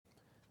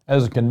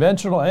As a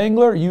conventional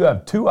angler, you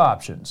have two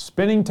options,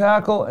 spinning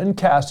tackle and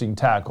casting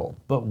tackle,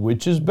 but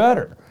which is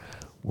better?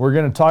 We're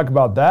going to talk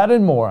about that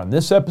and more on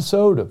this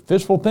episode of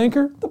Fishful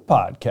Thinker, the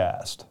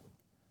podcast.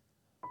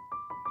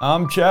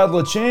 I'm Chad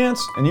LaChance,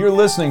 and you're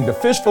listening to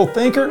Fishful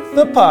Thinker,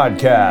 the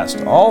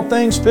podcast. All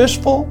things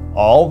fishful,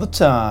 all the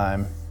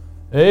time.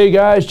 Hey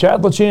guys,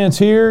 Chad LaChance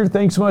here.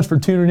 Thanks so much for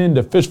tuning in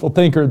to Fishful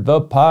Thinker, the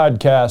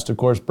podcast. Of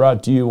course,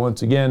 brought to you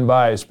once again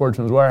by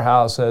Sportsman's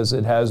Warehouse, as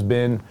it has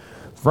been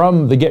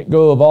from the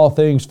get-go of all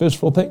things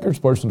Fishful Thinker.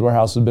 Sportsman's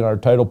Warehouse has been our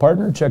title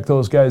partner. Check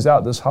those guys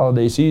out this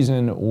holiday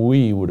season.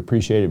 We would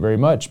appreciate it very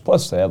much.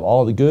 Plus, they have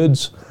all the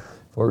goods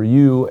for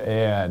you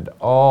and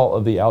all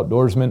of the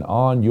outdoorsmen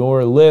on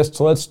your list.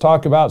 So let's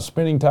talk about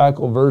spinning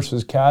tackle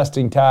versus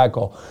casting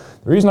tackle.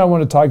 The reason I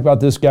want to talk about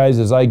this, guys,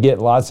 is I get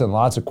lots and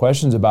lots of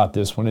questions about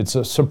this one. It's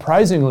a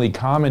surprisingly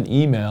common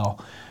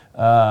email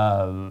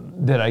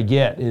that I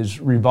get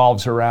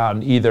revolves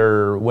around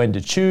either when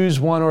to choose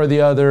one or the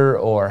other,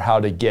 or how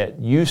to get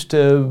used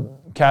to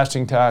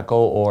casting tackle,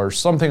 or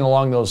something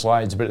along those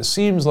lines. But it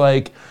seems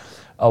like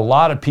a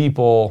lot of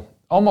people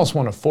almost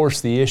want to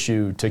force the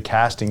issue to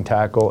casting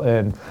tackle,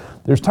 and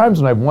there's times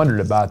when I've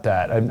wondered about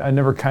that. I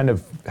never kind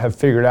of have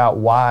figured out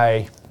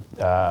why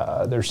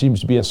there seems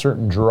to be a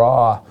certain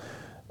draw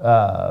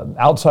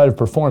outside of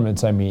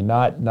performance. I mean,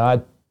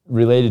 not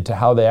related to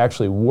how they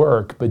actually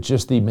work, but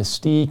just the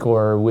mystique,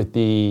 or with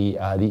the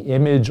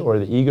image or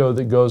the ego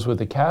that goes with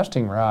the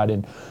casting rod.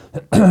 And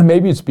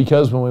maybe it's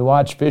because when we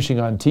watch fishing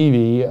on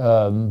TV,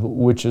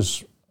 which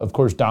is of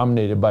course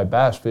dominated by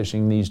bass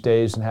fishing these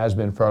days and has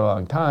been for a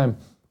long time,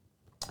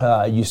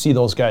 you see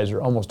those guys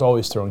are almost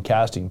always throwing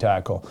casting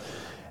tackle.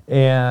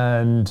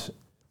 And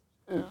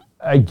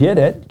I get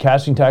it.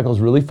 Casting tackle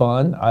is really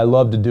fun. I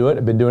love to do it.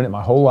 I've been doing it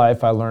my whole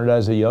life. I learned it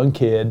as a young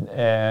kid,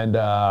 and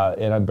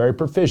I'm very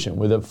proficient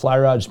with a fly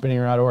rod, spinning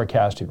rod, or a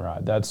casting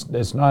rod.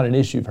 That's not an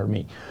issue for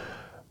me.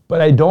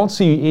 But I don't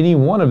see any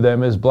one of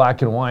them as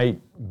black and white,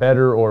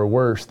 better or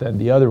worse than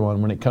the other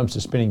one when it comes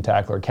to spinning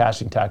tackle or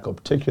casting tackle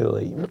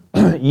particularly.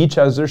 Each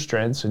has their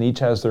strengths and each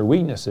has their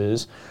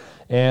weaknesses.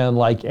 And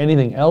like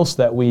anything else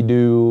that we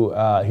do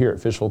here at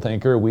Fishful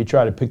Thinker, we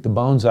try to pick the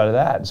bones out of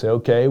that and say,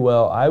 okay,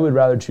 well, I would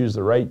rather choose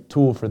the right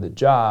tool for the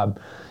job,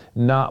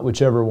 not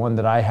whichever one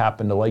that I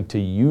happen to like to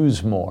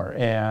use more.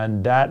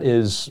 And that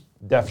is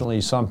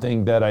definitely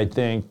something that I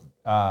think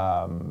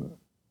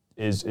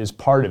is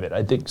part of it.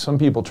 I think some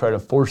people try to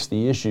force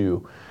the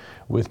issue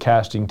with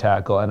casting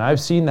tackle, and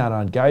I've seen that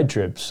on guide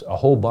trips a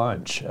whole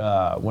bunch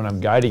when I'm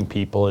guiding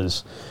people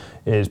is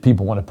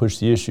people want to push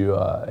the issue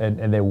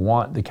and they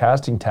want the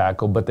casting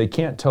tackle, but they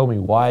can't tell me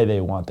why they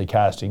want the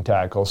casting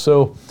tackle.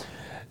 So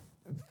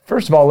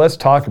first of all, let's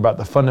talk about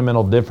the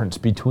fundamental difference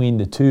between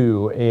the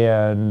two.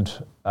 And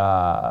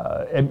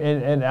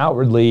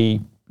outwardly,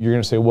 you're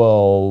going to say,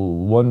 well,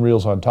 one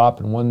reel's on top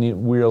and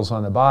one reel's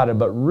on the bottom.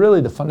 But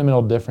really, the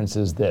fundamental difference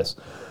is this.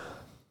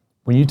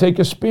 When you take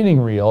a spinning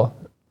reel,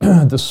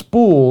 the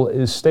spool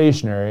is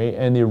stationary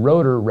and the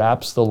rotor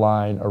wraps the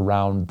line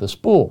around the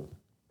spool.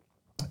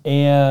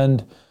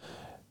 And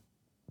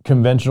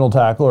conventional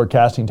tackle, or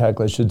casting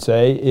tackle I should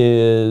say,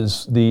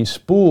 is the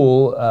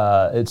spool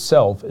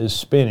itself is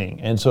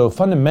spinning. And so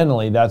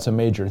fundamentally that's a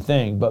major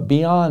thing. But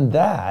beyond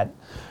that,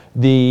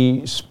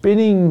 the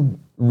spinning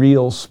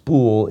reel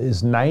spool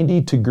is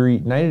 90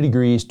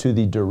 degrees to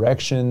the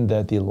direction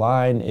that the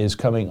line is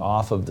coming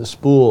off of the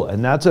spool.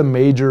 And that's a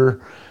major,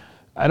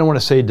 I don't want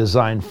to say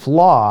design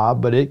flaw,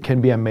 but it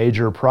can be a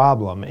major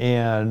problem.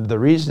 And the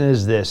reason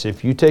is this: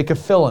 if you take a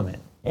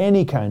filament,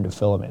 any kind of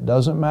filament,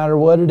 doesn't matter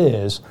what it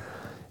is,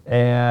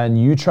 and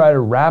you try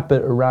to wrap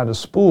it around a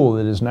spool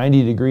that is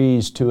 90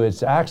 degrees to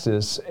its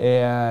axis,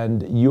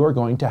 and you're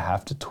going to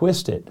have to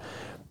twist it.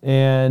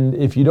 And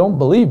if you don't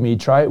believe me,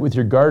 try it with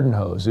your garden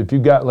hose. If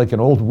you've got like an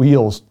old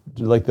wheels,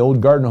 like the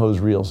old garden hose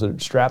reels that are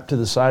strapped to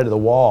the side of the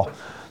wall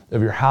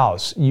of your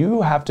house,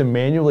 you have to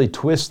manually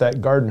twist that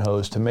garden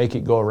hose to make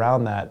it go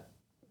around that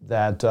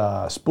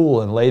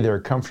spool and lay there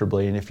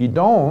comfortably. And if you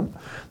don't,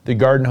 the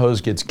garden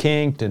hose gets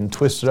kinked and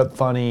twisted up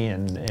funny,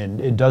 and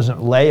it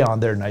doesn't lay on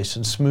there nice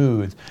and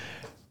smooth.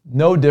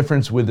 No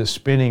difference with a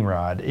spinning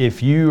rod.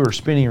 If you are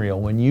spinning reel,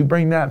 when you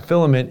bring that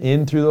filament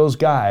in through those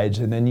guides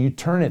and then you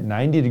turn it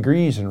 90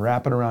 degrees and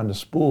wrap it around the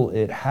spool,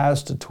 it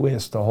has to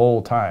twist the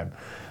whole time.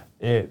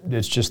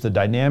 It's just the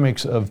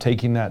dynamics of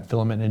taking that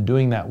filament and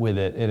doing that with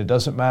it. And it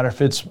doesn't matter if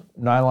it's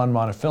nylon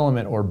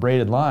monofilament or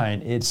braided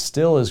line, it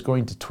still is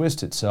going to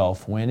twist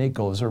itself when it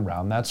goes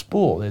around that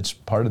spool. It's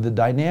part of the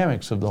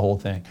dynamics of the whole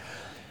thing.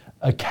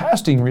 A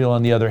casting reel,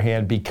 on the other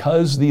hand,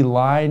 because the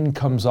line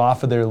comes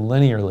off of there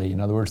linearly,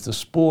 in other words, the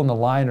spool and the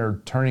line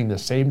are turning the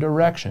same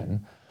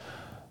direction,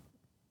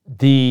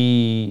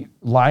 the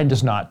line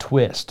does not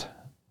twist.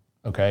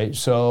 Okay,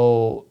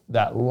 so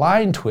that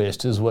line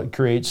twist is what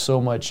creates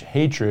so much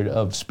hatred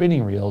of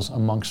spinning reels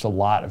amongst a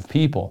lot of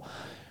people.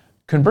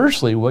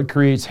 Conversely, what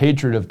creates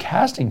hatred of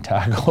casting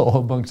tackle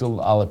amongst a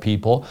lot of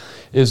people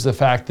is the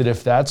fact that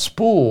if that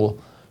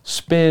spool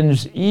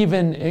spins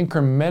even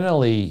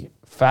incrementally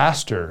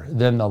faster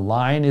than the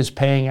line is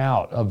paying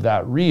out of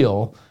that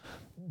reel,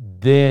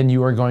 then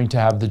you are going to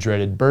have the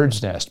dreaded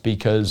bird's nest,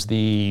 because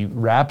the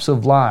wraps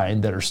of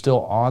line that are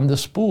still on the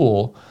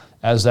spool,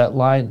 as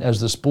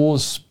the spool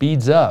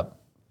speeds up,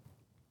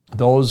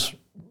 those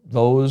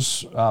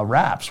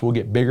wraps will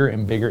get bigger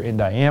and bigger in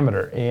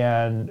diameter.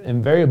 And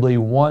invariably,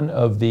 one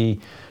of the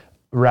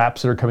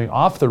wraps that are coming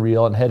off the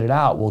reel and headed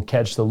out will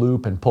catch the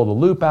loop and pull the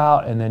loop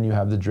out, and then you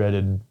have the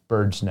dreaded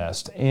bird's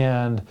nest.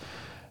 And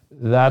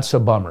that's a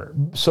bummer.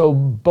 So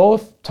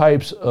both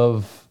types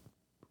of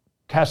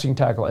casting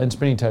tackle and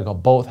spinning tackle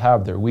both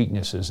have their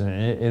weaknesses, and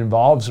it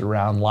involves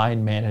around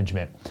line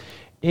management.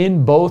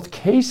 In both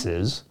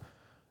cases,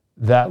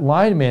 that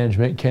line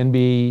management can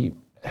be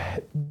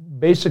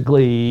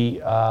basically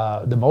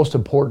the most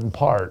important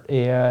part.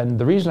 And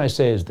the reason I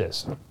say is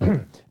this: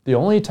 the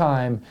only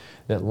time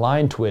that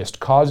line twist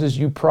causes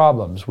you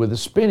problems with a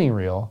spinning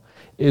reel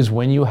is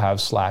when you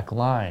have slack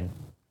line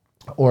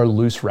or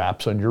loose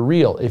wraps on your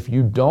reel. If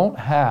you don't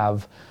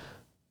have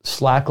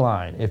slack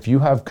line, if you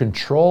have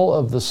control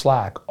of the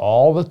slack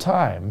all the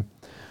time,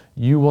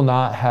 you will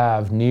not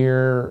have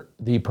near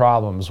the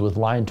problems with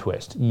line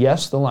twist.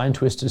 Yes, the line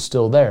twist is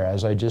still there,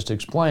 as I just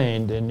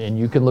explained, and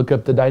you can look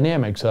up the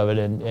dynamics of it.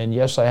 And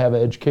yes, I have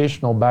an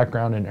educational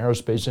background in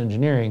aerospace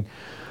engineering,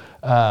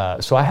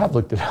 so I have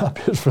looked it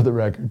up, just for the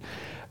record.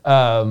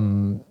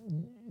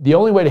 The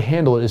only way to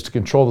handle it is to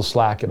control the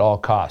slack at all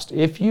costs.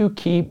 If you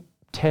keep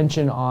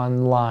tension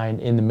on line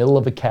in the middle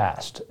of a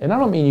cast, and I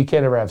don't mean you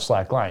can't ever have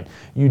slack line,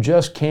 you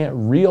just can't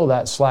reel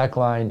that slack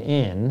line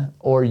in,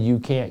 or you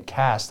can't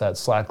cast that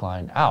slack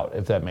line out,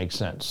 if that makes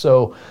sense.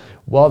 So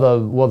while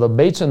the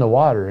bait's in the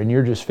water and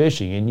you're just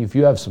fishing, and if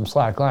you have some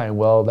slack line,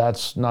 well,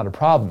 that's not a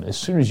problem. As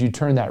soon as you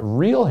turn that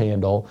reel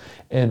handle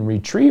and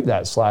retrieve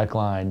that slack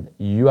line,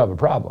 you have a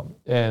problem.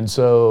 And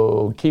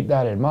so keep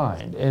that in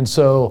mind. And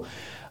so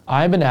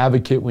I'm an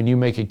advocate, when you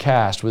make a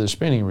cast with a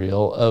spinning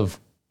reel, of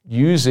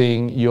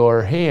using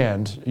your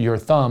hand, your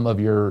thumb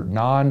of your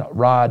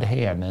non-rod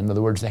hand, in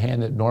other words, the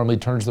hand that normally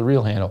turns the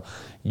reel handle,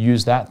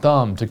 use that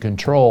thumb to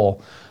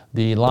control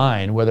the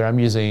line, whether I'm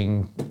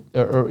using,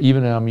 or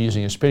even I'm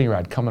using a spinning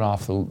rod coming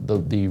off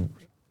the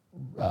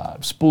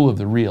spool of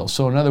the reel.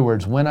 So in other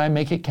words, when I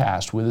make a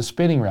cast with a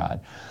spinning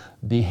rod,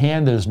 the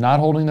hand that is not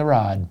holding the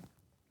rod,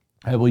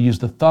 I will use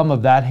the thumb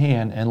of that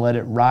hand and let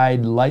it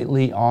ride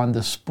lightly on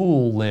the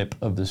spool lip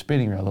of the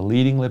spinning reel, the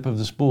leading lip of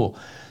the spool.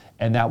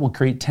 And that will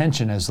create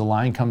tension as the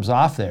line comes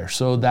off there.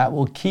 So that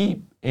will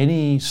keep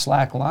any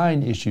slack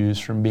line issues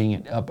from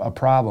being a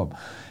problem.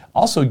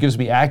 Also, it gives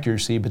me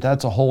accuracy, but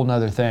that's a whole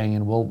nother thing,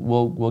 and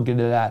we'll get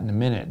to that in a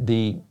minute.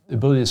 The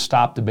ability to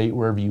stop the bait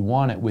wherever you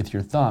want it with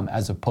your thumb,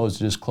 as opposed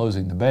to just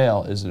closing the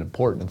bail, is an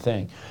important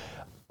thing.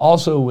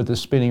 Also, with the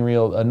spinning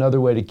reel,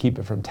 another way to keep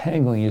it from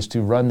tangling is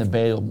to run the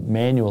bail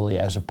manually,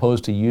 as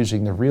opposed to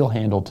using the reel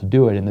handle to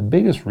do it. And the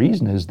biggest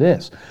reason is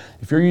this: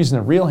 if you're using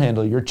the reel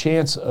handle, your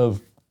chance of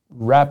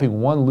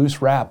wrapping one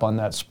loose wrap on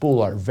that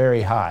spool are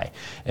very high.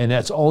 And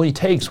that only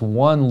takes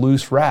one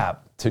loose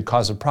wrap to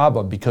cause a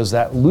problem, because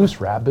that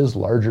loose wrap is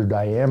larger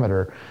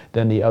diameter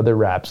than the other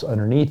wraps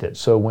underneath it.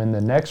 So when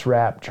the next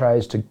wrap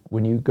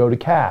when you go to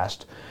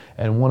cast,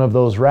 and one of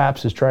those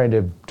wraps is trying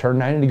to turn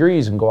 90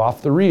 degrees and go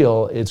off the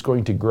reel, it's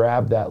going to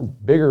grab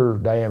that bigger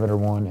diameter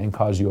one and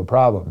cause you a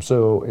problem.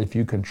 So if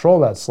you control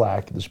that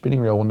slack, the spinning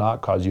reel will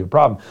not cause you a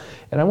problem.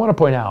 And I want to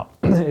point out,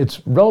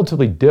 it's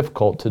relatively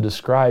difficult to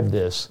describe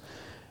this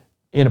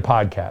in a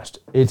podcast.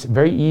 It's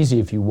very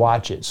easy if you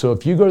watch it. So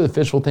if you go to the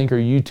Fishful Thinker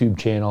YouTube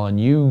channel and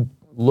you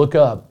look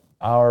up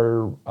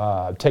our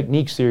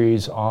technique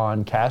series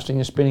on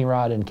casting a spinning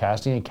rod and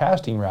casting a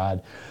casting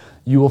rod,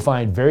 you will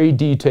find very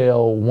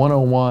detailed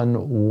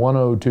 101,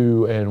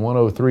 102, and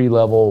 103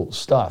 level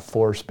stuff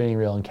for spinning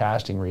reel and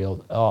casting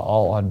reel,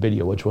 all on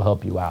video, which will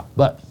help you out.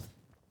 But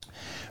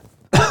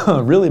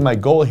really, my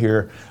goal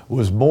here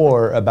was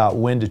more about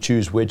when to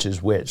choose which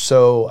is which.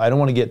 So I don't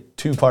want to get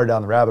too far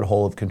down the rabbit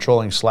hole of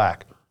controlling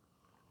slack.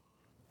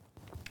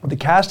 With the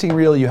casting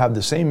reel, you have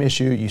the same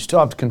issue. You still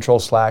have to control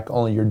slack,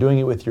 only you're doing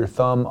it with your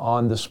thumb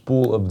on the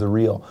spool of the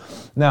reel.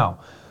 Now,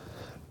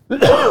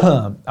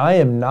 I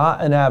am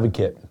not an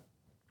advocate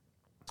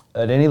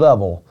at any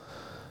level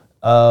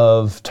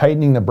of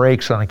tightening the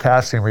brakes on a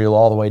casting reel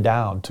all the way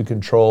down to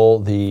control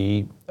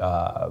the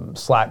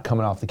slack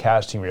coming off the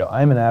casting reel.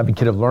 I'm an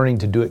advocate of learning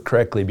to do it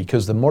correctly,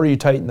 because the more you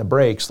tighten the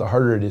brakes, the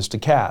harder it is to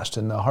cast.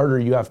 And the harder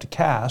you have to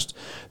cast,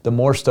 the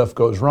more stuff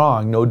goes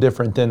wrong. No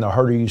different than the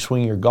harder you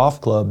swing your golf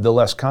club, the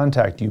less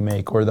contact you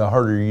make, or the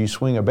harder you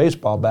swing a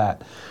baseball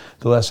bat,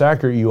 the less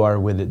accurate you are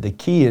with it. The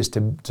key is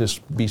to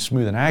just be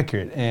smooth and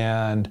accurate.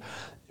 And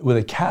with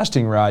a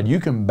casting rod, you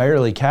can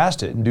barely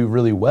cast it and do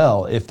really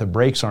well if the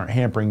brakes aren't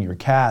hampering your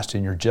cast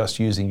and you're just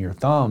using your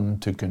thumb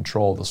to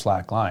control the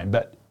slack line.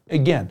 But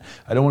again,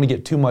 I don't want to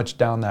get too much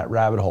down that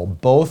rabbit hole.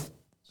 Both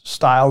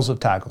styles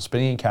of tackle,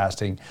 spinning and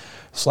casting,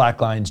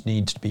 slack lines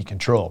need to be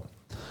controlled.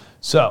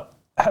 So,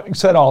 having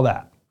said all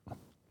that,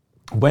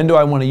 when do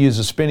I want to use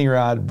a spinning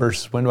rod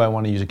versus when do I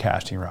want to use a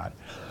casting rod?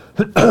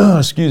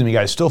 Excuse me,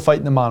 guys, still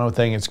fighting the mono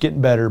thing. It's getting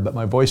better, but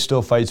my voice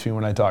still fights me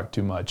when I talk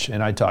too much,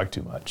 and I talk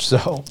too much,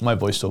 so my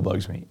voice still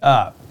bugs me.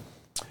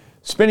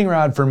 Spinning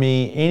rod for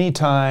me,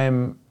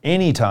 anytime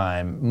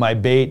my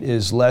bait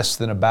is less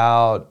than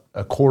about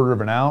a quarter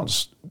of an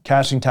ounce,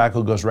 casting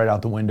tackle goes right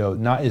out the window.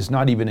 Is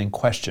not even in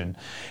question.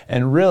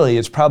 And really,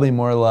 it's probably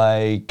more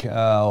like,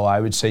 I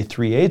would say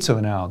 3/8 of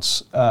an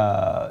ounce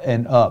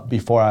and up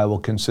before I will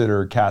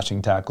consider casting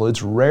tackle.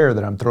 It's rare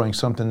that I'm throwing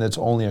something that's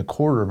only a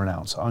quarter of an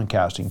ounce on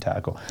casting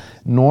tackle.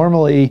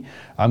 Normally,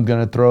 I'm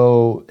going to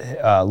throw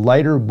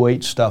lighter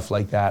weight stuff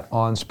like that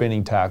on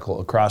spinning tackle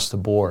across the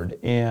board.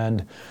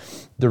 And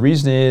the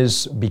reason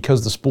is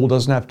because the spool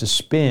doesn't have to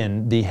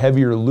spin, the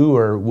heavier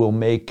lure will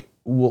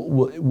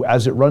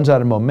as it runs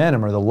out of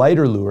momentum, or the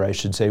lighter lure, I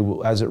should say,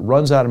 as it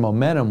runs out of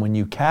momentum when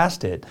you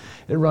cast it,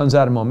 it runs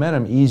out of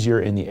momentum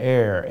easier in the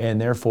air, and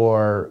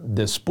therefore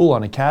the spool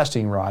on a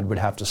casting rod would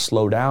have to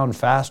slow down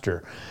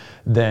faster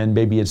than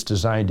maybe it's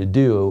designed to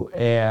do.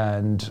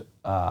 And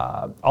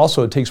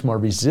also it takes more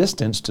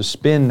resistance to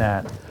spin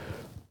that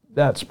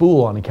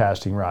spool on a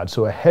casting rod.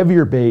 So a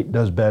heavier bait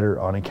does better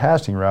on a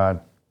casting rod,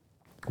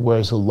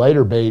 whereas a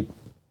lighter bait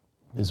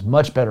is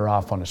much better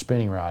off on a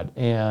spinning rod.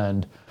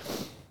 And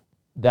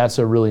that's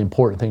a really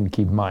important thing to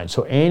keep in mind.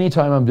 So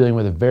anytime I'm dealing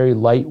with a very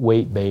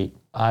lightweight bait,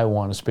 I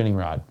want a spinning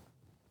rod.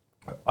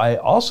 I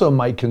also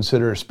might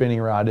consider a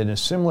spinning rod in a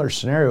similar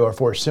scenario or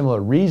for a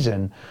similar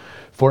reason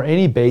for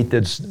any bait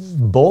that's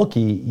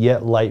bulky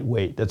yet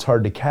lightweight, that's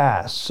hard to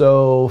cast.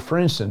 So for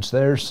instance,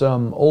 there's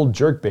some old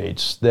jerk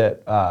baits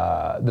that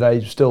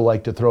I still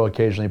like to throw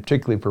occasionally,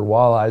 particularly for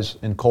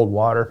walleyes in cold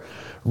water.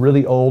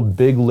 Really old,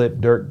 big lip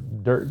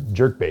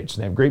jerk baits.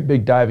 They have great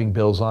big diving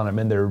bills on them,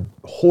 and they're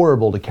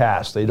horrible to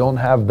cast. They don't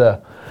have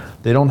the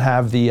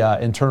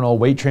internal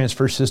weight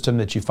transfer system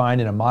that you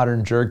find in a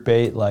modern jerk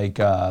bait, like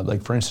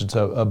for instance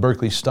a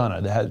Berkley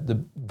Stunna that has the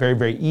very,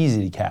 very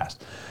easy to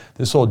cast.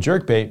 This old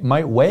jerk bait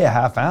might weigh a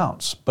half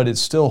ounce, but it's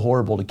still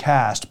horrible to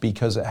cast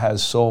because it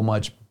has so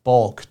much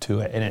bulk to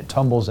it, and it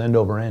tumbles end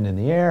over end in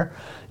the air.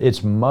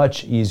 It's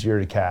much easier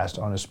to cast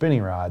on a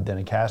spinning rod than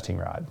a casting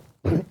rod,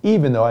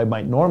 even though I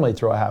might normally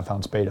throw a half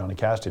ounce bait on a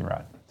casting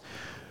rod.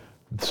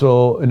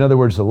 So in other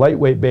words, a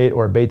lightweight bait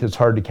or a bait that's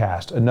hard to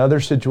cast. Another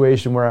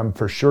situation where I'm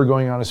for sure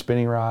going on a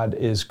spinning rod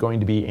is going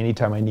to be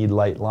anytime I need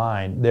light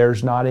line.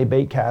 There's not a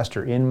bait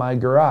caster in my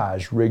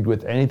garage rigged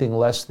with anything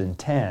less than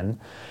 10,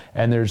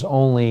 and there's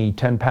only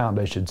 10 pound,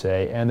 I should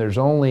say, and there's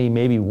only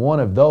maybe one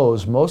of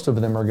those. Most of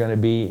them are going to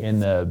be in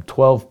the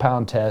 12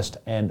 pound test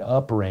and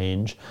up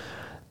range.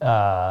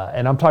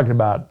 And I'm talking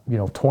about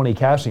 20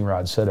 casting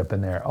rods set up in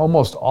there.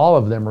 Almost all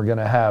of them are going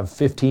to have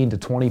 15 to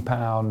 20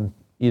 pound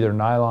either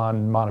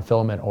nylon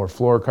monofilament or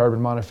fluorocarbon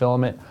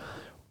monofilament,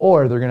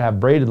 or they're going to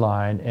have braided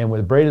line, and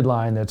with braided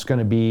line that's going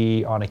to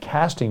be on a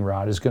casting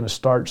rod is going to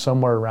start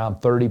somewhere around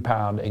 30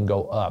 pound and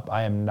go up.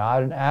 I am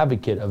not an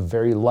advocate of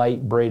very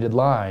light braided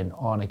line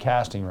on a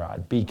casting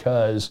rod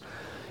because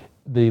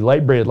the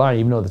light braided line,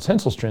 even though the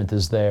tensile strength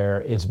is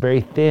there, it's very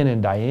thin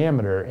in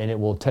diameter and it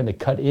will tend to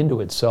cut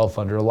into itself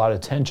under a lot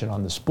of tension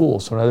on the spool.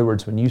 So in other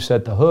words, when you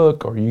set the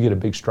hook or you get a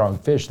big strong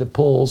fish that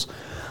pulls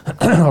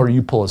or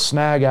you pull a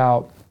snag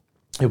out,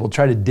 it will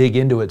try to dig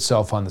into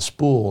itself on the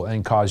spool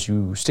and cause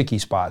you sticky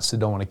spots that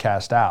don't want to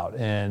cast out.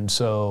 And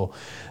so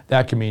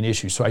that can be an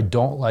issue. So I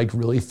don't like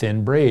really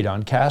thin braid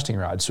on casting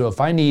rods. So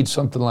if I need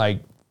something like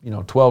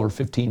 12 or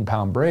 15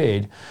 pound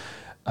braid,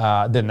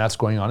 then that's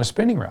going on a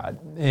spinning rod.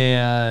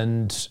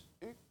 And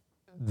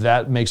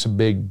that makes a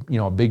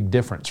big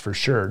difference for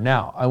sure.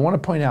 Now, I want to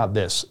point out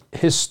this.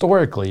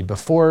 Historically,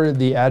 before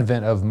the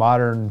advent of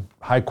modern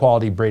high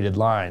quality braided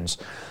lines,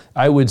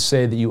 I would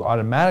say that you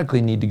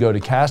automatically need to go to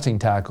casting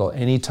tackle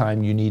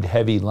anytime you need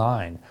heavy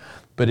line.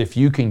 But if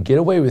you can get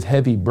away with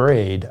heavy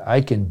braid,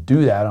 I can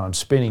do that on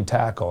spinning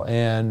tackle.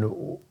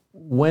 And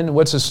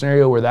what's a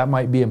scenario where that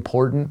might be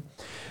important?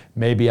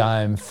 Maybe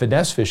I'm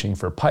finesse fishing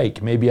for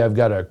pike. Maybe I've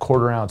got a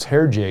 1/4 ounce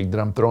hair jig that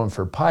I'm throwing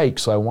for pike,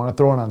 so I want to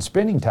throw it on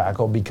spinning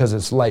tackle because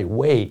it's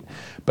lightweight,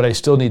 but I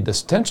still need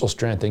this tensile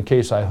strength in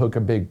case I hook a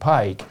big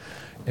pike.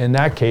 In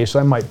that case,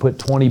 I might put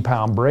 20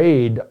 pound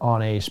braid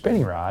on a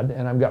spinning rod,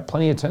 and I've got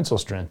plenty of tensile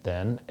strength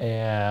then,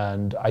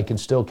 and I can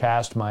still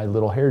cast my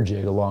little hair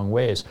jig a long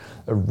ways.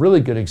 A really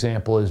good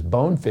example is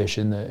bonefish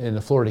in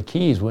the Florida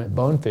Keys. Went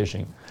bone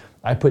fishing.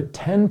 I put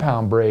 10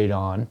 pound braid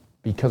on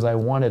because I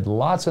wanted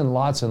lots and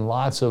lots and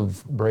lots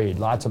of braid,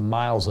 lots of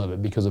miles of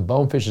it, because a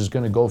bonefish is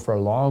going to go for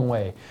a long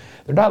way.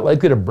 They're not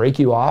likely to break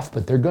you off,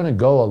 but they're going to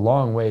go a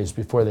long ways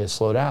before they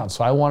slow down.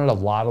 So I wanted a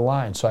lot of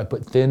line. So I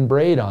put thin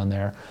braid on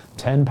there,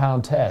 10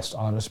 pound test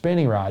on a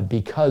spinning rod,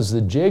 because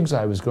the jigs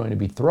I was going to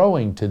be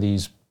throwing to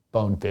these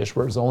bonefish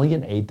was only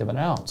 1/8 of an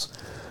ounce.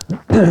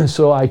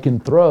 So I can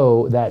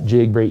throw that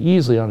jig very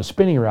easily on a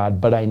spinning rod,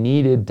 but I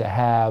needed to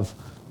have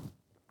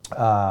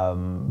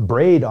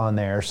braid on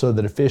there so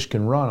that a fish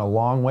can run a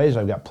long ways.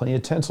 I've got plenty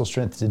of tensile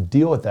strength to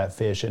deal with that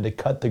fish and to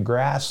cut the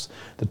grass,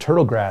 the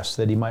turtle grass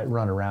that he might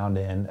run around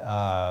in.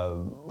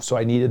 So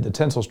I needed the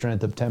tensile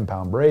strength of 10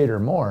 pound braid or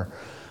more,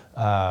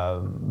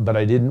 but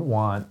I didn't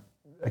want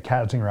a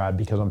casting rod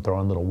because I'm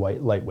throwing little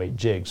lightweight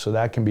jigs. So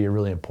that can be a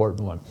really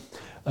important one.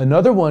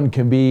 Another one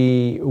can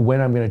be when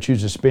I'm going to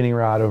choose a spinning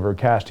rod over a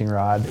casting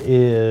rod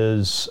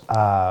is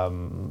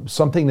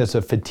something that's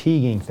a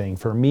fatiguing thing.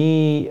 For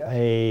me,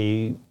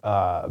 a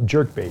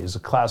jerkbait is a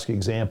classic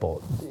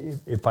example.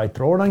 If I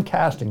throw it on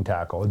casting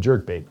tackle, a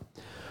jerkbait,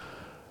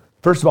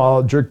 first of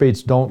all,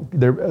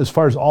 jerkbaits as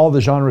far as all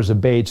the genres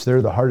of baits,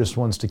 they're the hardest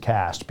ones to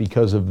cast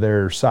because of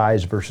their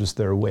size versus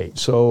their weight.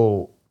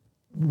 So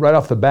right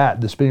off the bat,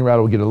 the spinning rod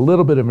will get a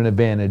little bit of an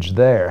advantage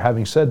there.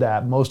 Having said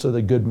that, most of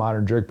the good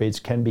modern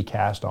jerkbaits can be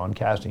cast on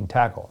casting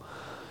tackle.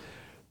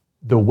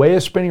 The way a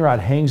spinning rod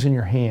hangs in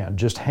your hand,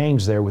 just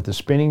hangs there with the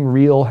spinning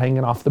reel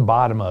hanging off the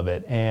bottom of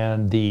it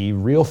and the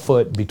reel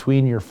foot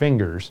between your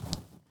fingers,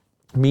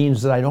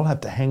 means that I don't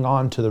have to hang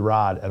on to the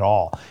rod at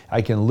all.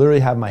 I can literally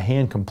have my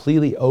hand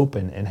completely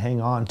open and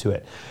hang on to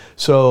it.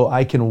 So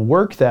I can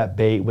work that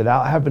bait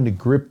without having to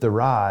grip the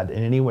rod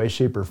in any way,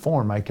 shape, or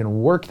form. I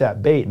can work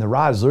that bait and the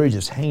rod is literally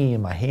just hanging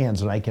in my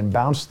hands, and I can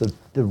bounce the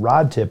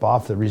rod tip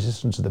off the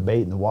resistance of the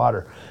bait in the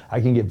water.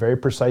 I can get very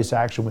precise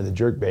action with a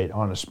jerkbait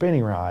on a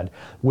spinning rod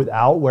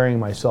without wearing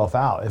myself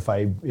out if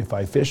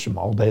I fish them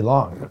all day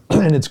long.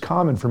 And it's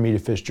common for me to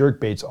fish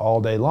jerkbaits all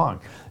day long.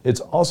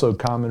 It's also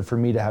common for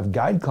me to have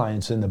guide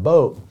clients in the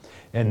boat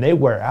and they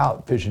wear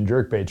out fishing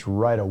jerkbaits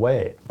right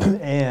away.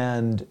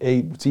 And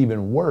it's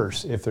even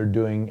worse if they're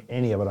doing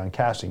any of it on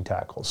casting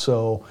tackle.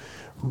 So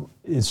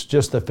it's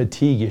just the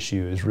fatigue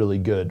issue is really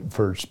good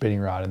for spinning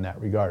rod in that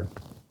regard.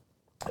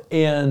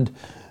 And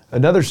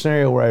another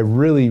scenario where I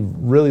really,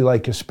 really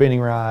like a spinning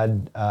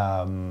rod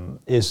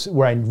is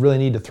where I really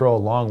need to throw a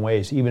long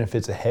ways, even if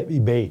it's a heavy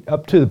bait,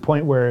 up to the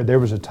point where there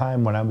was a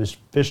time when I was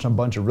fishing a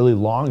bunch of really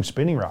long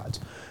spinning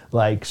rods,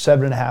 like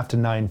 7.5 to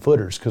 9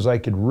 footers, because I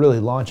could really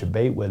launch a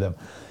bait with them.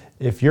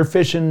 If you're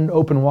fishing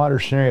open water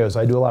scenarios,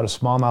 I do a lot of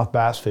smallmouth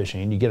bass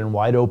fishing, and you get in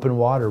wide open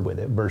water with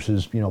it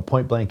versus,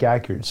 point blank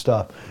accurate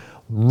stuff.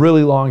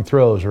 Really long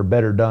throws are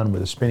better done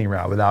with a spinning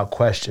rod without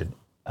question.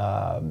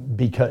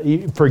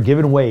 Because for a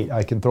given weight,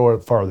 I can throw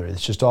it farther.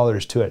 It's just all there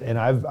is to it. And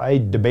I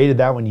debated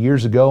that one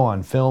years ago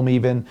on film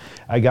even.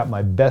 I got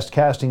my best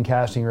casting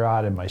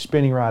rod and my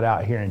spinning rod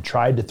out here and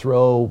tried to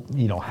throw,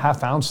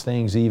 half-ounce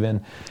things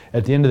even.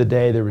 At the end of the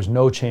day, there was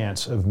no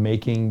chance of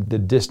making the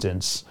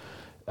distance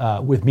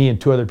with me and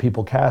 2 other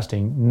people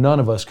casting. None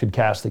of us could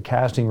cast the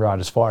casting rod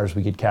as far as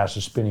we could cast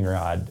a spinning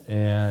rod.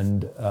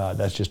 And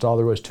that's just all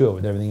there was to it,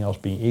 with everything else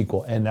being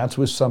equal. And that's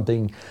was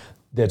something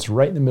that's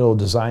right in the middle of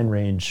design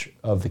range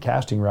of the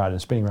casting rod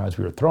and spinning rods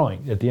we were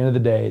throwing. At the end of the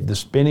day, the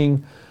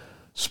spinning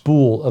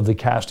spool of the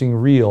casting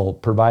reel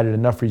provided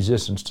enough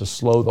resistance to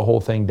slow the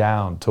whole thing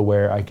down to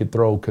where I could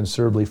throw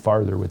considerably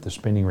farther with the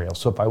spinning reel.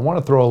 So if I want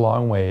to throw a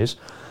long ways,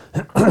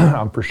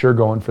 I'm for sure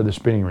going for the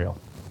spinning reel.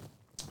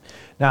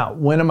 Now,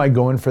 when am I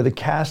going for the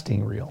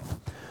casting reel?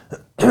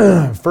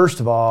 First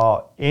of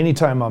all,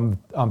 anytime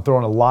I'm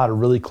throwing a lot of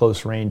really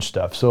close range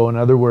stuff. So in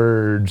other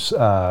words,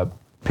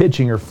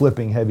 pitching or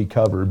flipping heavy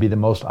cover would be the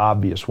most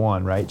obvious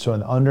one, right? So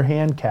an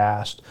underhand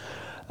cast,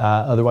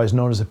 otherwise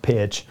known as a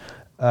pitch,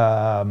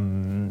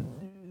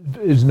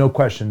 is no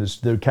question.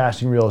 The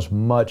casting reel is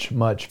much,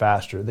 much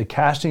faster. The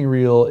casting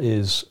reel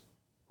is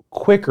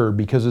quicker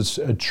because it's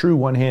a true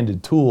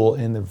one-handed tool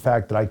in the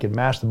fact that I can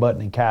mash the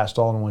button and cast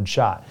all in one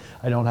shot.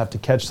 I don't have to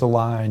catch the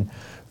line,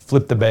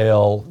 flip the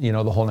bail,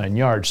 the whole 9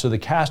 yards. So the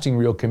casting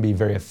reel can be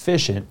very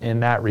efficient in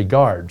that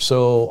regard.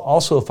 So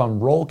also if I'm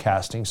roll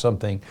casting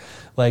something,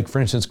 like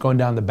for instance, going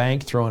down the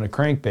bank, throwing a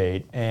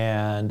crankbait,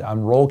 and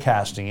I'm roll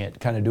casting it,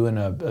 kind of doing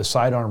a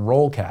sidearm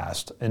roll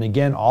cast. And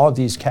again, all of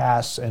these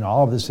casts and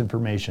all of this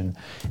information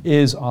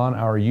is on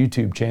our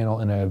YouTube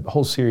channel in a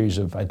whole series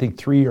of, I think,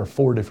 3 or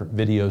 4 different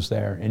videos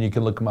there. And you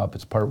can look them up.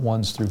 It's part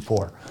 1s through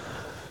 4.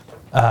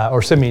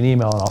 Or send me an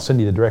email and I'll send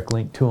you the direct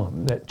link to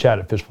them at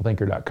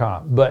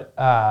chat@fishfulthinker.com. But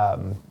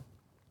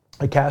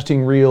a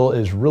casting reel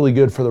is really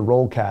good for the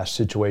roll cast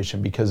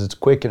situation because it's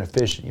quick and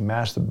efficient. You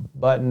mash the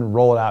button,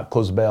 roll it out,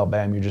 close the bail,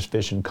 bam, you're just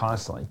fishing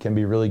constantly. It can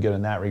be really good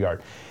in that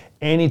regard.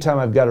 Anytime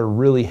I've got a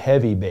really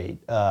heavy bait,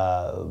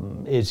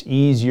 it's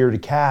easier to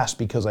cast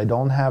because I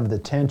don't have the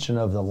tension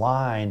of the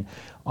line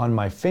on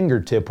my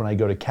fingertip when I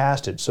go to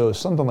cast it. So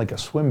something like a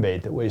swim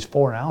bait that weighs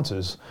 4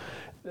 ounces,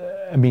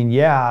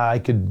 I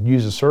could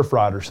use a surf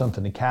rod or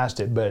something to cast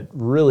it, but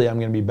really I'm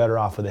going to be better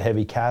off with a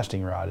heavy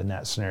casting rod in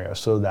that scenario.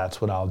 So that's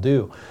what I'll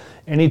do.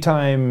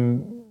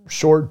 Anytime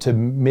short to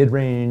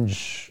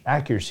mid-range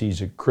accuracy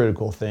is a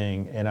critical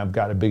thing, and I've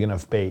got a big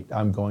enough bait,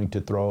 I'm going to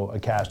throw a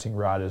casting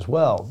rod as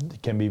well.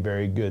 It can be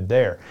very good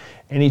there.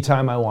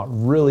 Anytime I want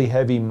really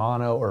heavy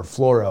mono or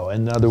fluoro,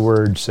 in other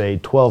words, say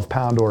 12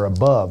 pound or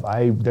above,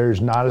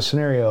 there's not a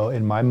scenario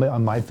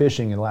on my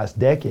fishing in the last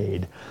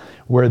decade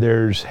where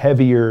there's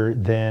heavier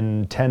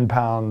than 10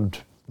 pound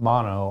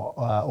mono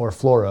or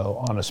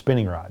fluoro on a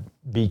spinning rod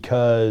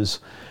because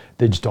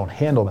they just don't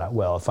handle that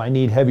well. If I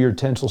need heavier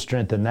tensile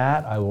strength than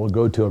that, I will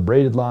go to a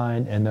braided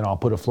line and then I'll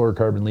put a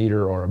fluorocarbon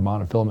leader or a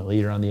monofilament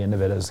leader on the end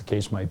of it, as the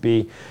case might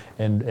be,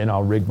 and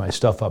I'll rig my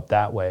stuff up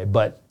that way.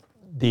 But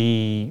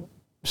the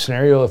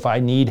scenario, if I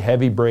need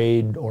heavy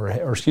braid or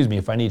excuse me,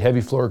 if I need heavy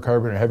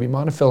fluorocarbon or heavy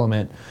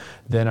monofilament,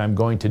 then I'm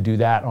going to do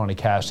that on a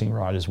casting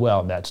rod as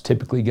well. And that's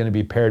typically going to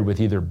be paired with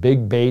either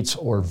big baits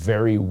or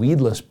very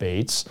weedless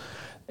baits.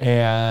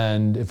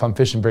 And if I'm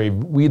fishing very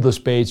weedless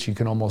baits, you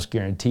can almost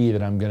guarantee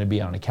that I'm going to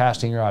be on a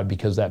casting rod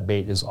because that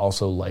bait is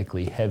also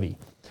likely heavy.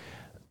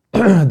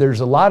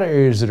 There's a lot of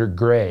areas that are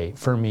gray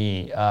for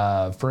me.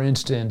 For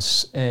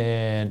instance,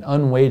 an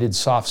unweighted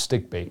soft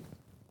stick bait.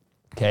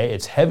 Okay,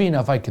 it's heavy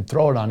enough I can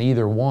throw it on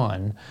either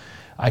one.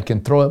 I can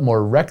throw it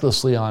more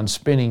recklessly on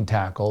spinning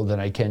tackle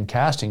than I can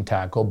casting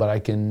tackle, but I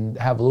can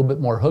have a little bit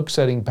more hook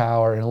setting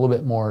power and a little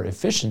bit more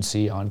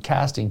efficiency on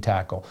casting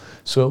tackle.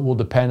 So it will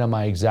depend on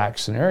my exact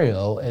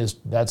scenario, as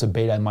that's a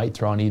bait I might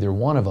throw on either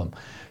one of them.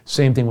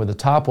 Same thing with a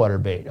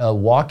topwater bait, a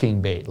walking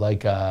bait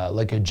like a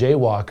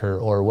Jaywalker,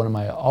 or one of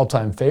my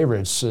all-time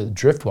favorites,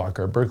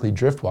 Driftwalker, Berkley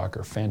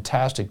Driftwalker,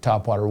 fantastic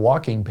topwater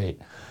walking bait.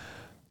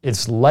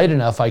 It's light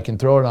enough I can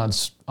throw it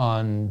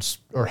on,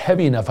 or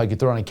heavy enough I can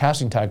throw it on a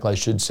casting tackle, I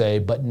should say,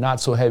 but not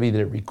so heavy that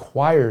it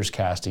requires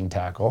casting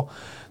tackle.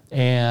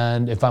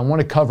 And if I want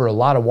to cover a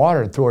lot of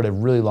water and throw it a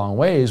really long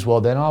ways, well,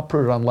 then I'll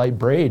put it on light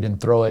braid and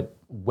throw it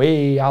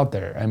way out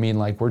there. I mean,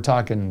 like, we're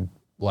talking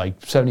like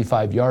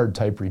 75-yard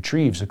type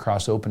retrieves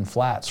across open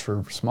flats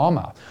for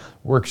smallmouth.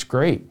 Works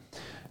great.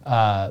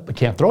 I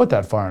can't throw it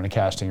that far on a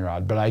casting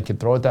rod, but I can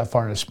throw it that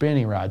far on a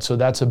spinning rod. So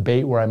that's a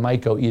bait where I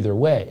might go either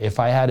way. If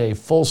I had a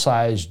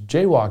full-size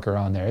Jaywalker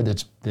on there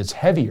that's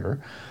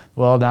heavier,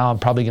 well, now I'm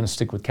probably going to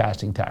stick with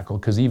casting tackle,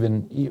 because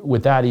even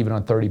with that, even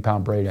on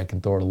 30-pound braid, I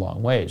can throw it a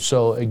long way.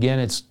 So again,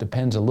 it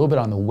depends a little bit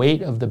on the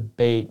weight of the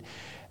bait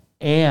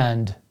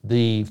and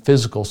the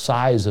physical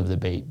size of the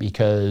bait,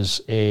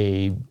 because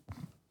a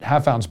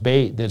half-ounce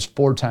bait that's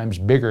 4 times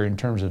bigger in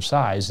terms of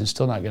size is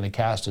still not going to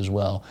cast as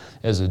well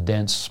as a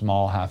dense,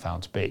 small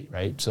half-ounce bait,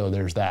 right? So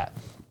there's that.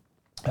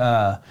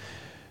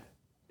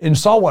 In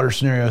saltwater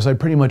scenarios, I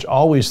pretty much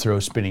always throw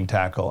spinning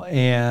tackle,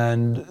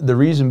 and the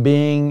reason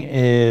being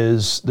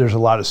is there's a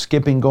lot of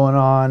skipping going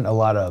on, a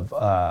lot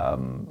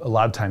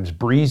of times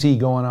breezy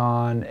going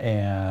on,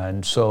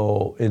 and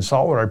so in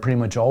saltwater, I pretty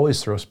much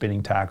always throw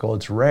spinning tackle.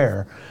 It's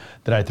rare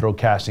that I throw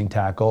casting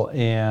tackle,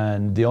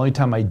 and the only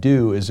time I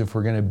do is if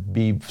we're going to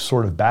be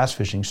sort of bass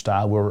fishing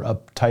style, where we're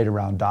up tight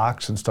around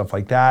docks and stuff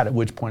like that, at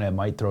which point I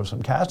might throw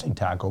some casting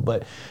tackle.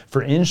 But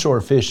for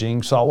inshore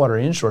fishing, saltwater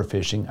inshore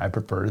fishing, I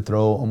prefer to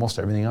throw almost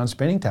everything on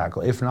spinning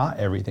tackle, if not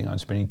everything on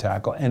spinning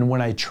tackle. And when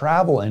I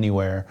travel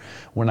anywhere,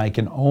 when I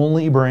can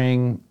only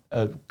bring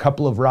a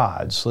couple of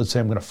rods, let's say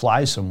I'm going to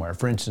fly somewhere.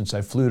 For instance,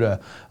 I flew to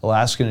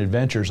Alaskan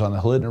Adventures on the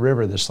Halidna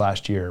River this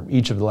last year,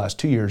 each of the last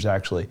 2 years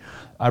actually.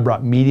 I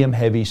brought medium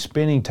heavy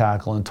spinning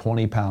tackle and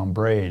 20-pound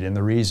braid, and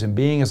the reason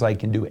being is I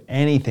can do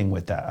anything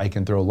with that. I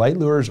can throw light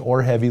lures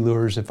or heavy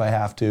lures if I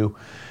have to.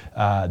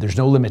 There's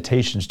no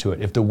limitations to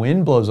it. If the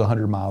wind blows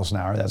 100 miles an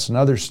hour, that's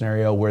another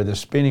scenario where the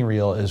spinning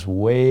reel is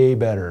way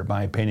better, in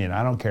my opinion.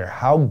 I don't care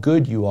how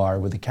good you are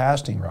with a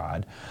casting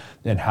rod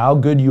and how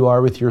good you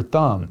are with your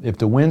thumb. If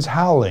the wind's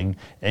howling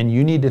and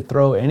you need to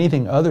throw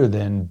anything other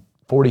than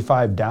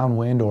 45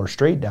 downwind or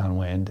straight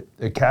downwind,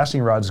 the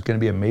casting rod is going to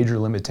be a major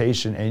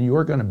limitation, and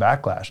you're going to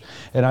backlash.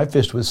 And I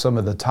fished with some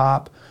of the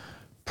top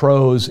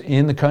pros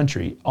in the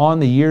country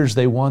on the years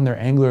they won their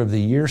Angler of the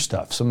Year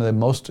stuff. Some of the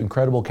most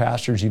incredible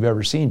casters you've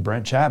ever seen,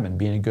 Brent Chapman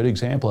being a good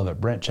example of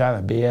it. Brent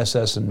Chapman,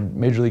 BASS and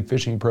Major League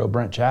Fishing pro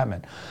Brent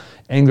Chapman,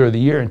 Angler of the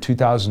Year in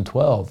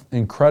 2012,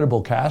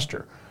 incredible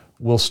caster.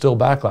 Will still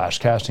backlash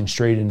casting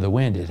straight into the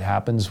wind. It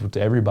happens with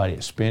everybody.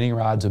 A spinning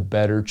rod's a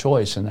better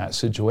choice in that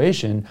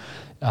situation.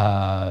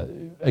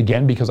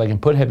 Again, because I can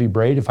put heavy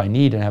braid if I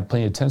need and have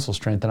plenty of tensile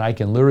strength, and I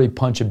can literally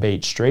punch a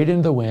bait straight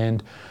into the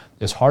wind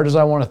as hard as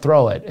I want to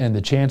throw it, and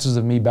the chances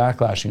of me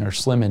backlashing are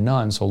slim and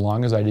none, so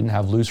long as I didn't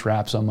have loose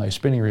wraps on my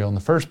spinning reel in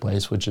the first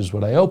place, which is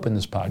what I opened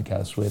this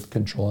podcast with,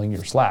 controlling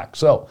your slack.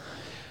 So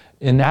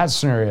in that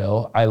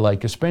scenario, I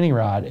like a spinning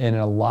rod, and in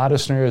a lot of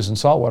scenarios in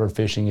saltwater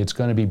fishing, it's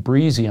going to be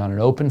breezy on an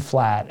open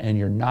flat, and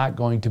you're not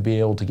going to be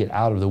able to get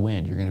out of the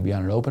wind. You're going to be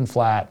on an open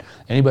flat.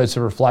 Anybody that's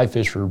ever fly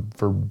fished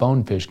for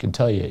bonefish can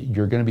tell you,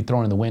 you're going to be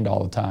thrown in the wind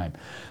all the time.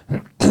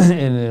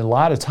 And a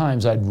lot of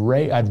times, I'd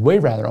way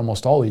rather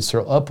almost always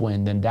throw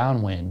upwind than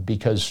downwind,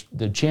 because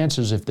the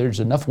chances, if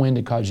there's enough wind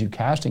to cause you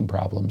casting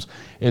problems,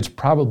 it's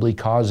probably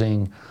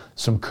causing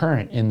some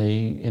current in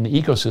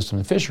the ecosystem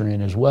the fish are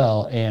in as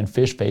well, and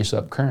fish face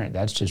up current.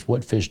 That's just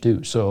what fish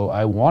do. So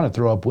I want to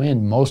throw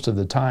upwind most of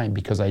the time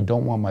because I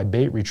don't want my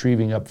bait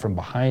retrieving up from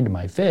behind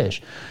my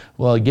fish.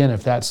 Well, again,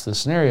 if that's the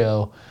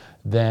scenario,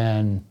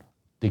 then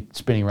the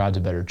spinning rod's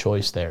a better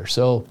choice there.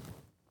 So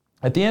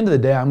at the end of the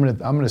day, I'm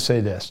gonna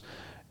say this.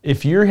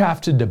 If you have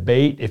to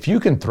debate, if you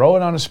can throw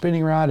it on a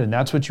spinning rod and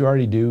that's what you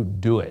already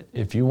do it.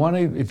 If you want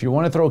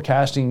to throw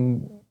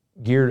casting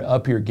gear to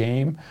up your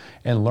game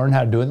and learn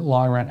how to do it in the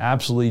long run,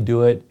 absolutely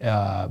do it.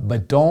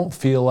 But don't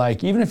feel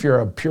like, even if you're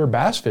a pure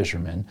bass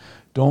fisherman,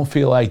 don't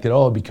feel like that,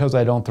 oh, because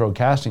I don't throw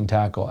casting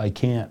tackle, I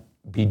can't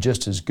be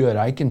just as good.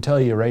 I can tell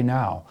you right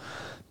now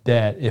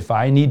that if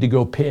I need to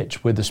go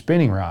pitch with a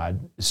spinning rod,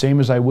 same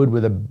as I would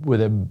with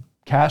a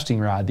casting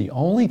rod, the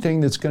only thing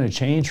that's going to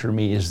change for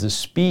me is the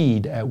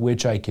speed at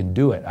which I can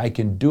do it. I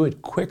can do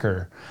it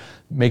quicker,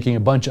 making a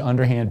bunch of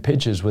underhand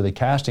pitches with a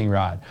casting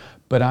rod.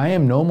 But I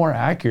am no more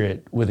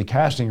accurate with a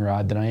casting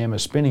rod than I am a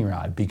spinning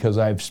rod because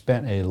I've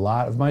spent a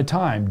lot of my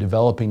time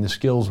developing the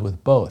skills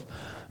with both.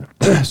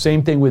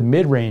 Same thing with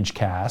mid-range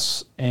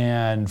casts,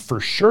 and for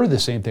sure the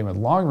same thing with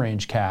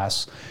long-range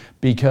casts,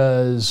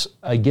 because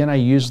again, I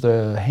use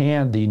the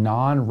hand, the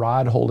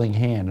non-rod holding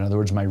hand. In other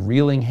words, my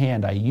reeling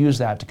hand, I use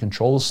that to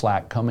control the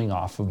slack coming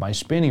off of my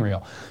spinning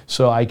reel.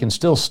 So I can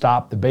still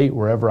stop the bait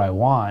wherever I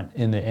want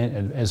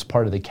as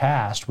part of the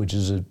cast, which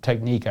is a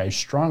technique I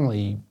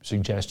strongly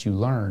suggest you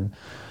learn.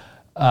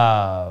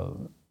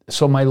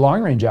 So my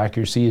long range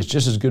accuracy is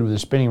just as good with a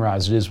spinning rod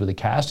as it is with a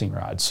casting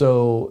rod.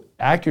 So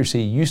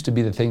accuracy used to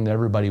be the thing that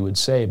everybody would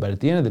say, but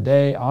at the end of the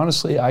day,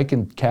 honestly, I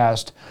can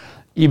cast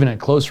even at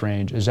close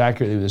range as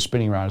accurately with a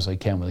spinning rod as I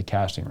can with a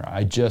casting rod.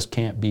 I just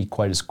can't be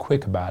quite as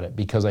quick about it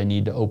because I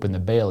need to open the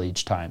bail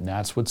each time.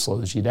 That's what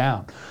slows you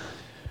down.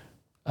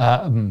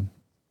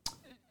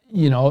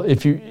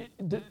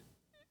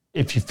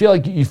 If you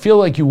feel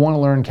like you want to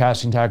learn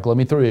casting tackle, let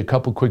me throw you a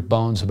couple quick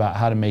bones about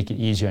how to make it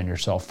easy on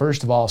yourself.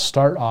 First of all,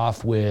 start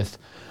off with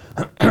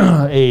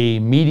a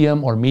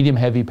medium or medium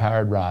heavy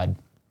powered rod,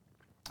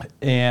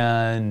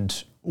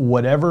 and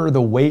whatever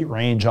the weight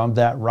range on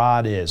that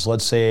rod is.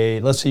 Let's say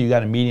you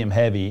got a medium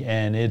heavy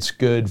and it's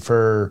good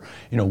for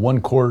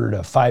 1/4 to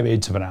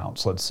 5/8 of an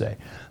ounce, let's say,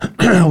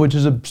 which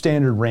is a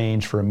standard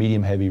range for a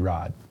medium heavy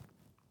rod.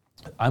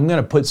 I'm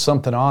going to put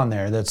something on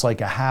there that's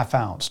like a 1/2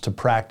 ounce to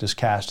practice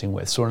casting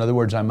with. So in other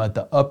words, I'm at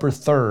the upper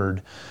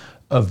third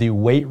of the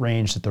weight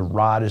range that the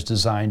rod is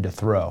designed to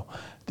throw.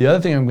 The other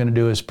thing I'm going to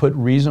do is put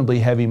reasonably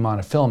heavy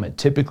monofilament.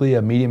 Typically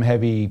a medium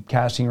heavy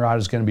casting rod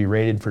is going to be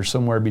rated for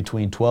somewhere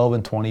between 12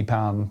 and 20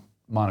 pound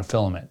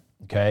monofilament,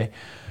 okay?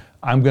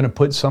 I'm going to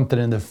put something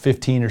in the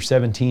 15 or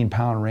 17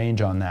 pound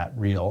range on that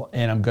reel,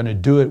 and I'm going to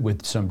do it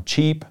with some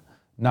cheap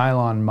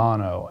nylon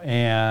mono.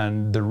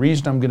 And the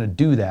reason I'm going to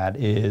do that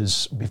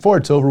is before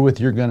it's over with,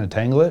 you're going to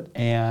tangle it,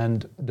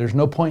 and there's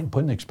no point in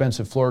putting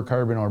expensive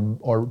fluorocarbon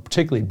or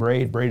particularly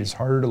braid. Braid is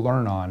harder to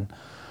learn on.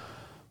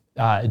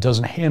 It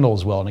doesn't handle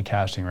as well in a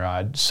casting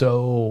rod,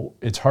 so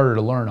it's harder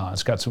to learn on.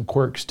 It's got some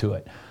quirks to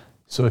it.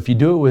 So if you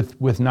do it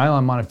with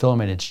nylon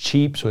monofilament, it's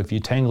cheap. So if you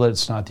tangle it,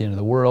 it's not the end of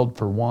the world,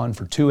 for one.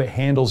 For two, it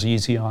handles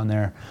easy on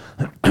there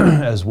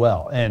as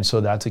well. And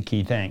so that's a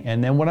key thing.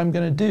 And then what I'm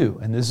going to do,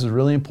 and this is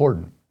really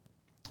important,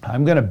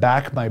 I'm going to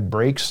back my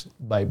brakes,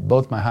 by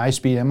both my high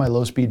speed and my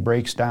low speed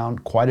brakes, down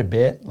quite a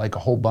bit, like a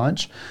whole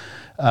bunch.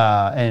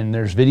 And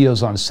there's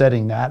videos on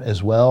setting that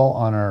as well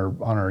on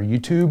our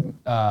YouTube.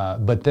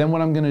 But then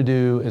what I'm going to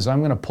do is I'm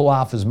going to pull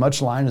off as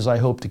much line as I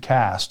hope to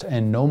cast,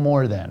 and no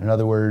more than. In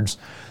other words,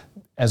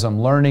 as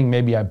I'm learning,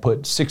 maybe I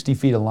put 60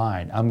 feet of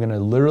line. I'm going to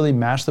literally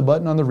mash the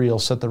button on the reel,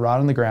 set the rod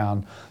on the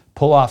ground,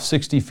 pull off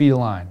 60 feet of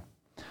line.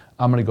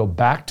 I'm going to go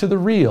back to the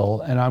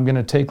reel, and I'm going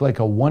to take like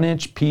a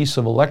 1-inch piece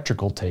of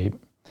electrical tape,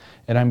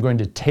 and I'm going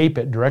to tape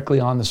it directly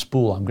on the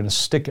spool. I'm going to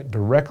stick it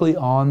directly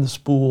on the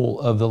spool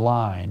of the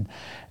line,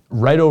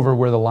 right over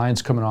where the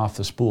line's coming off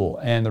the spool.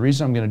 And the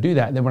reason I'm going to do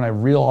that, then when I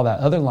reel all that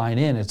other line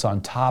in, it's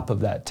on top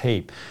of that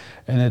tape.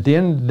 And at the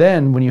end,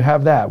 then when you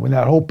have that, when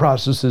that whole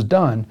process is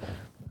done,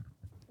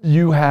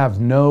 you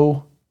have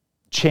no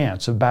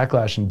chance of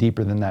backlashing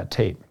deeper than that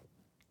tape.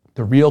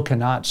 The reel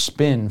cannot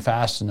spin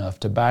fast enough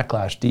to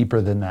backlash deeper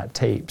than that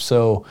tape.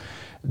 So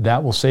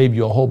that will save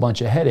you a whole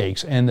bunch of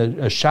headaches. And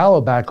a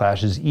shallow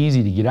backlash is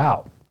easy to get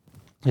out.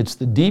 It's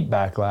the deep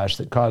backlash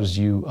that causes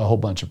you a whole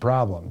bunch of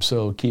problems.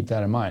 So keep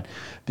that in mind.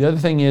 The other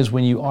thing is,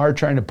 when you are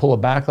trying to pull a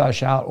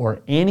backlash out, or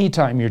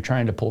anytime you're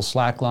trying to pull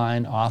slack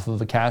line off of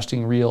a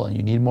casting reel and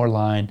you need more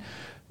line,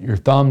 your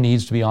thumb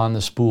needs to be on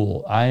the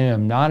spool. I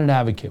am not an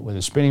advocate with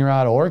a spinning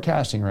rod or a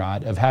casting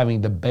rod of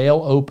having the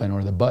bail open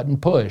or the button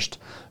pushed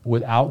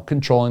without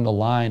controlling the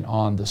line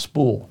on the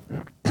spool.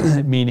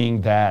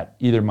 Meaning that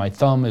either my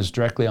thumb is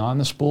directly on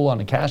the spool on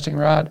a casting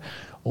rod,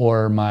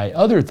 or my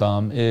other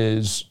thumb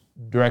is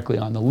directly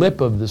on the lip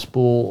of the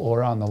spool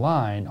or on the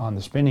line on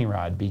the spinning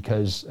rod,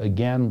 because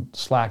again,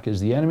 slack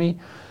is the enemy.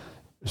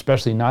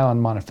 Especially nylon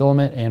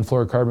monofilament and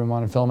fluorocarbon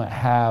monofilament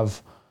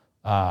have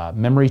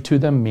memory to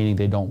them, meaning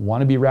they don't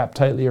want to be wrapped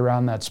tightly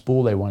around that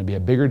spool. They want to be a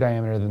bigger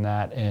diameter than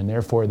that, and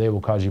therefore they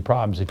will cause you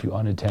problems if you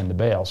unattend the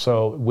bail.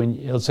 So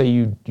when, let's say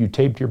you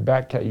taped your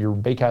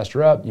bait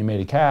caster up, you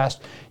made a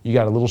cast, you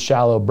got a little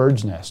shallow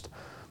bird's nest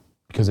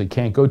because it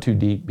can't go too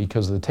deep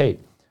because of the tape.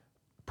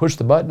 Push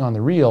the button on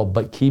the reel,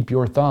 but keep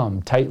your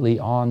thumb tightly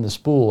on the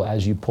spool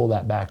as you pull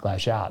that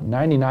backlash out.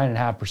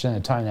 99.5% of the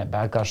time that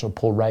backlash will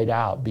pull right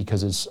out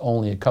because it's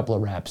only a couple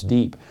of wraps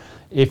deep.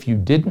 If you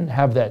didn't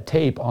have that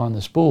tape on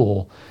the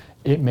spool,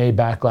 it may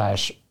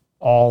backlash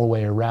all the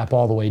way or wrap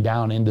all the way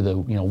down into the,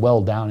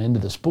 well down into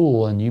the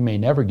spool, and you may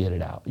never get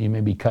it out. You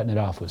may be cutting it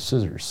off with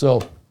scissors.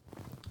 So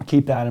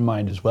keep that in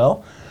mind as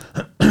well.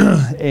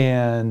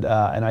 And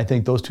I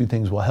think those two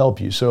things will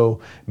help you. So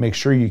make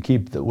sure you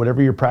keep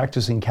whatever you're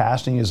practicing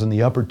casting is in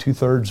the upper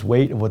 2/3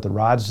 weight of what the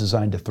rod's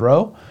designed to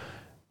throw.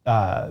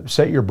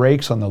 set your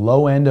brakes on the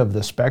low end of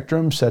the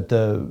spectrum, so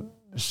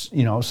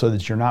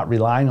that you're not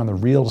relying on the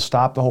reel to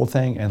stop the whole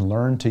thing, and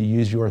learn to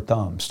use your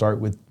thumb. Start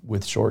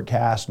with short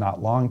casts,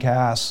 not long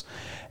casts,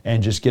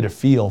 and just get a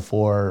feel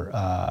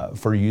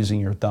for using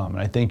your thumb.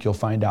 And I think you'll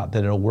find out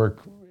that it'll work.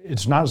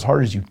 It's not as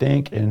hard as you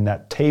think, and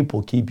that tape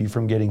will keep you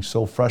from getting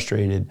so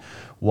frustrated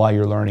while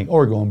you're learning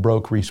or going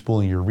broke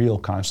respooling your reel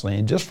constantly.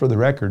 And just for the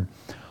record,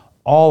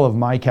 all of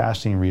my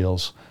casting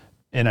reels,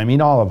 and I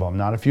mean all of them,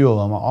 not a few of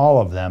them,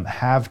 all of them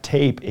have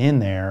tape in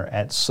there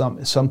at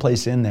some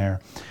place in there,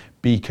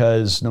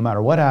 because no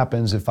matter what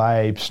happens, if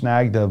I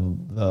snag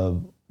the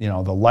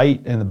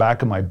light in the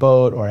back of my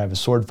boat, or I have a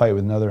sword fight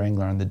with another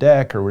angler on the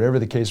deck, or whatever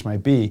the case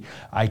might be,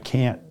 I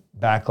can't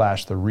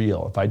backlash the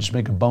reel. If I just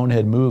make a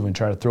bonehead move and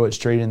try to throw it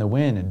straight in the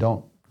wind and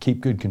don't keep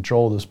good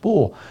control of the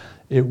spool,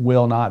 it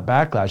will not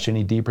backlash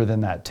any deeper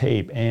than that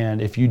tape. And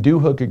if you do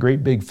hook a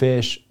great big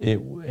fish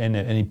and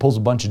he pulls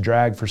a bunch of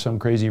drag for some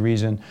crazy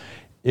reason,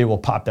 it will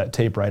pop that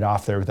tape right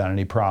off there without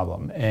any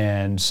problem.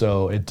 And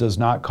so it does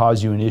not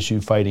cause you an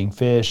issue fighting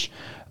fish,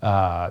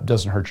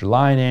 doesn't hurt your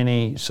line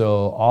any.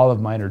 So all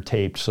of mine are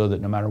taped so that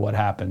no matter what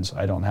happens,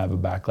 I don't have a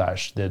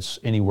backlash that's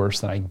any worse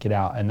than I can get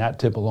out. And that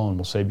tip alone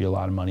will save you a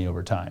lot of money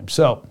over time.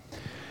 So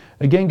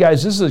again,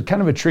 guys, this is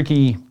kind of a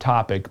tricky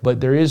topic, but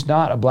there is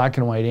not a black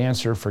and white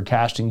answer for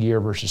casting gear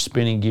versus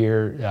spinning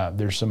gear.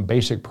 There's some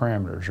basic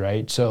parameters,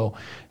 right? So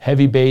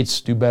heavy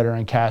baits do better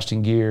on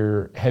casting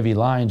gear, heavy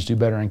lines do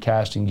better on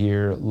casting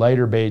gear,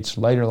 lighter baits,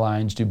 lighter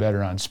lines do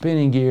better on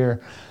spinning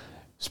gear.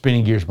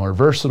 Spinning gear is more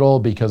versatile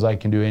because I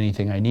can do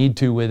anything I need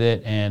to with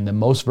it. And the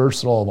most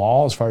versatile of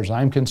all, as far as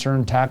I'm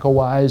concerned,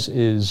 tackle-wise,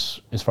 is,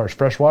 as far as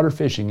freshwater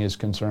fishing is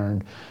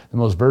concerned, the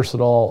most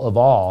versatile of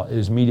all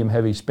is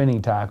medium-heavy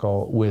spinning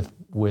tackle with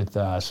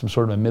some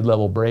sort of a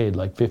mid-level braid,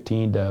 like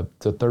 15 to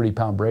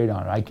 30-pound braid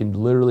on it. I can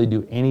literally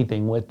do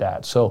anything with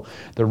that. So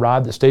the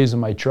rod that stays in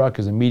my truck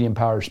is a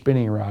medium-power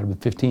spinning rod with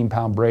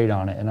 15-pound braid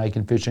on it, and I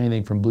can fish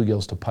anything from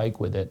bluegills to pike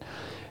with it.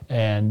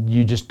 And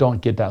you just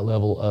don't get that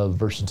level of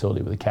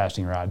versatility with a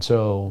casting rod.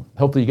 So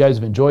hopefully you guys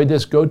have enjoyed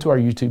this. Go to our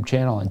YouTube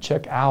channel and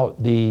check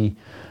out the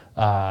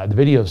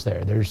videos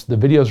there. The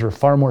videos are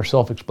far more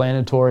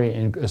self-explanatory,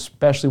 and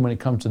especially when it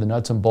comes to the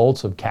nuts and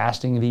bolts of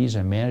casting these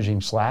and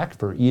managing slack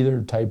for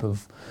either type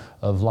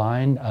of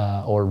line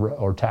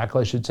or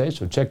tackle, I should say.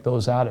 So check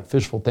those out at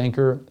Fishful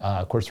Thinker.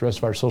 Of course, the rest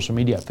of our social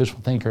media at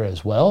Fishful Thinker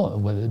as well,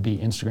 whether it be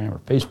Instagram or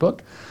Facebook.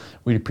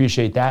 We'd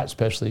appreciate that,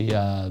 especially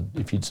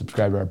if you'd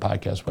subscribe to our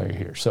podcast while you're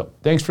here. So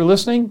thanks for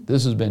listening.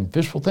 This has been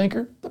Fishful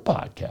Thinker, the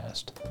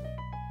podcast.